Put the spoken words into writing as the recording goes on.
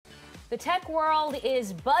The tech world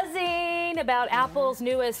is buzzing about Apple's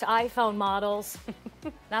newest iPhone models.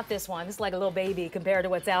 Not this one. This is like a little baby compared to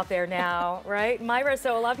what's out there now, right? Myra,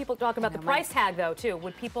 so a lot of people talking about the price tag, though, too.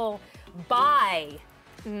 Would people buy?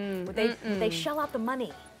 Would they shell out the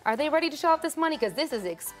money? Are they ready to shell out this money? Because this is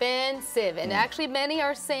expensive. And actually, many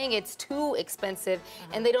are saying it's too expensive,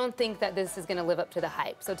 and they don't think that this is going to live up to the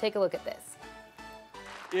hype. So take a look at this.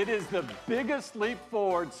 It is the biggest leap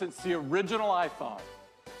forward since the original iPhone.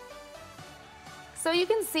 So you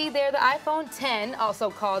can see there the iPhone 10,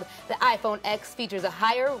 also called the iPhone X, features a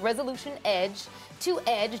higher resolution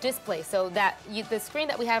edge-to-edge display. So that the screen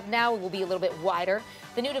that we have now will be a little bit wider.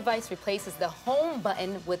 The new device replaces the home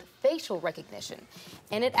button with facial recognition.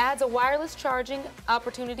 And it adds a wireless charging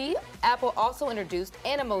opportunity. Apple also introduced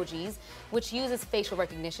Animojis, which uses facial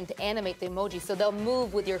recognition to animate the emoji. So they'll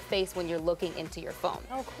move with your face when you're looking into your phone.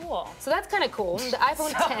 Oh, cool. So that's kind of cool. The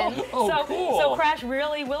iPhone 10. Cool. So Crash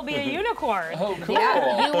really will be a unicorn. Oh, cool.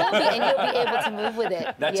 Yeah, you will be, and you'll be able to move with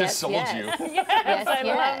it. That just sold you. Yes, I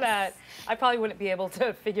love that. I probably wouldn't be able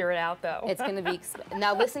to figure it out, though. It's going to be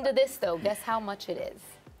now listen to this, though. Guess how much it is?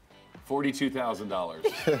 $42,000.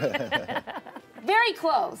 Very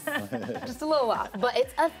close. Just a little off. But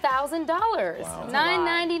it's $1,000. Wow.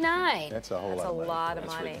 $9.99. That's a whole That's a lot. lot of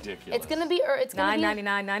That's money. ridiculous. It's gonna be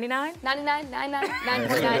 $9.99.99.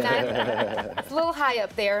 9.99. It's a little high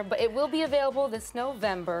up there, but it will be available this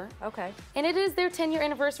November. Okay. And it is their 10-year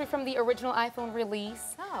anniversary from the original iPhone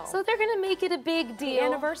release. Oh. So they're gonna make it a big deal. The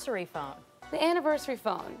anniversary phone. The anniversary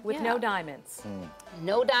phone. With no diamonds.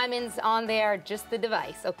 No diamonds on there, just the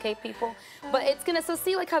device, okay, people? But it's gonna, so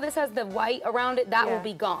see like how this has the white around it? That will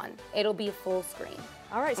be gone. It'll be a full screen.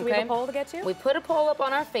 All right, so we have a poll to get to? We put a poll up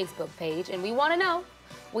on our Facebook page, and we wanna know,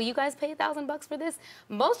 will you guys pay $1,000 for this?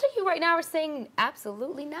 Most of you right now are saying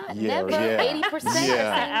absolutely not. Yeah, Never. yeah. 80% are saying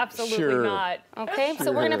Absolutely not. Okay,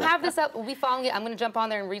 so we're gonna have this up. We'll be following it. I'm gonna jump on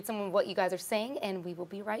there and read some of what you guys are saying, and we will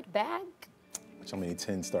be right back. Watch how many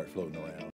 10s start floating around.